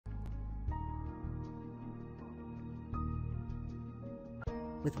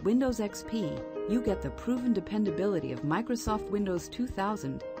With Windows XP, you get the proven dependability of Microsoft Windows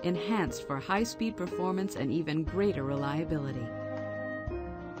 2000 enhanced for high-speed performance and even greater reliability.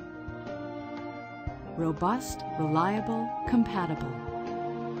 Robust, reliable, compatible.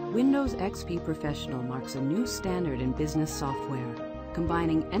 Windows XP Professional marks a new standard in business software,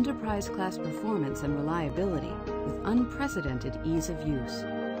 combining enterprise-class performance and reliability with unprecedented ease of use.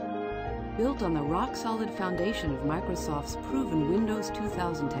 Built on the rock-solid foundation of Microsoft's proven Windows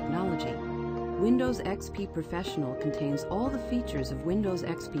 2000 technology, Windows XP Professional contains all the features of Windows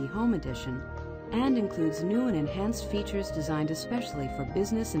XP Home Edition and includes new and enhanced features designed especially for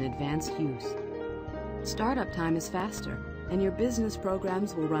business and advanced use. Startup time is faster, and your business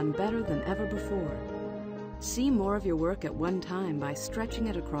programs will run better than ever before. See more of your work at one time by stretching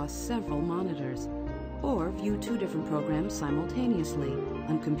it across several monitors, or view 2 different programs simultaneously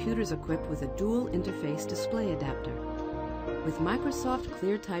on computers equipped with a dual interface display adapter. With Microsoft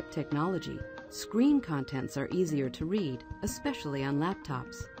ClearType technology, screen contents are easier to read, especially on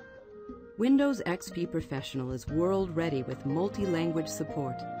laptops. Windows XP Professional is world-ready with multi-language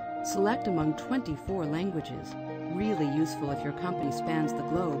support. Select among 24 languages. Really useful if your company spans the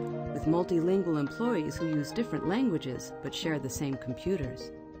globe, with multilingual employees who use different languages but share the same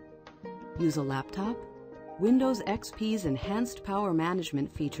computers. Use a laptop? Windows XP's enhanced power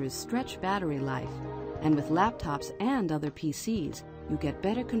management features stretch battery life, and with laptops and other PCs, you get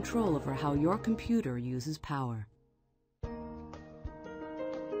better control over how your computer uses power.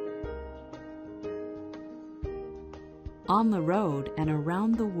 On the road and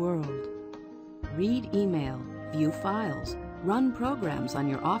around the world. Read email, view files, run programs on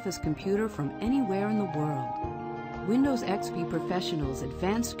your office computer from anywhere in the world. Windows XP Professional's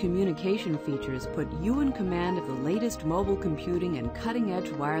advanced communication features put you in command of the latest mobile computing and cutting-edge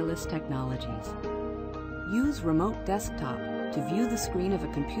wireless technologies. Use Remote Desktop to view the screen of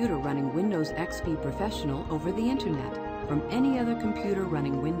a computer running Windows XP Professional over the Internet from any other computer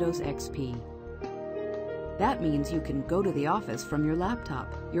running Windows XP. That means you can go to the office from your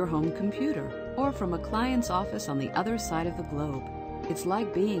laptop, your home computer, or from a client's office on the other side of the globe. It's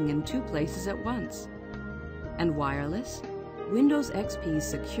like being in 2 places at once. And wireless? Windows XP's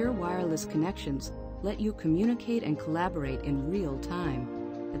secure wireless connections let you communicate and collaborate in real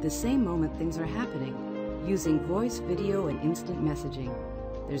time, at the same moment things are happening, using voice, video, and instant messaging.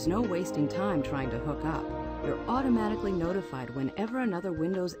 There's no wasting time trying to hook up. You're automatically notified whenever another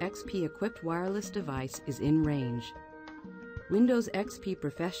Windows XP-equipped wireless device is in range. Windows XP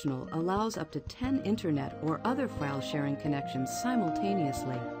Professional allows up to 10 Internet or other file-sharing connections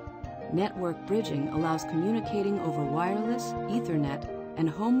simultaneously. Network bridging allows communicating over wireless, Ethernet, and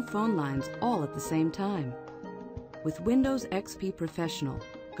home phone lines all at the same time. With Windows XP Professional,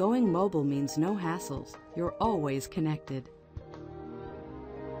 going mobile means no hassles. You're always connected.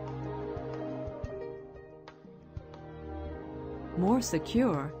 More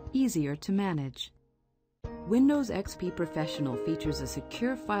secure, easier to manage. Windows XP Professional features a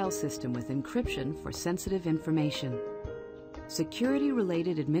secure file system with encryption for sensitive information.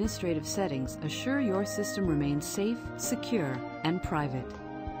 Security-related administrative settings assure your system remains safe, secure, and private.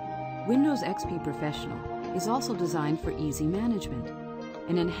 Windows XP Professional is also designed for easy management.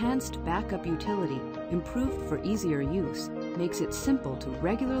 An enhanced backup utility, improved for easier use, makes it simple to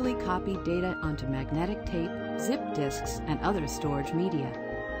regularly copy data onto magnetic tape, zip disks, and other storage media.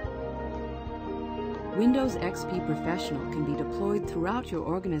 Windows XP Professional can be deployed throughout your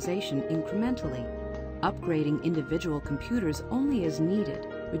organization incrementally. Upgrading individual computers only as needed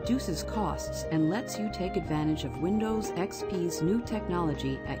reduces costs and lets you take advantage of Windows XP's new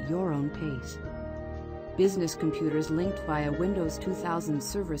technology at your own pace. Business computers linked via Windows 2000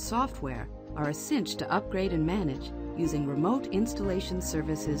 server software are a cinch to upgrade and manage using remote installation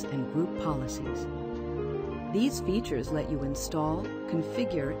services and group policies. These features let you install,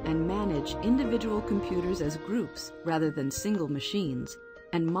 configure, and manage individual computers as groups rather than single machines,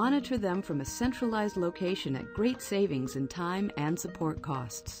 and monitor them from a centralized location at great savings in time and support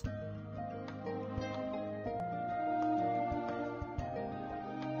costs.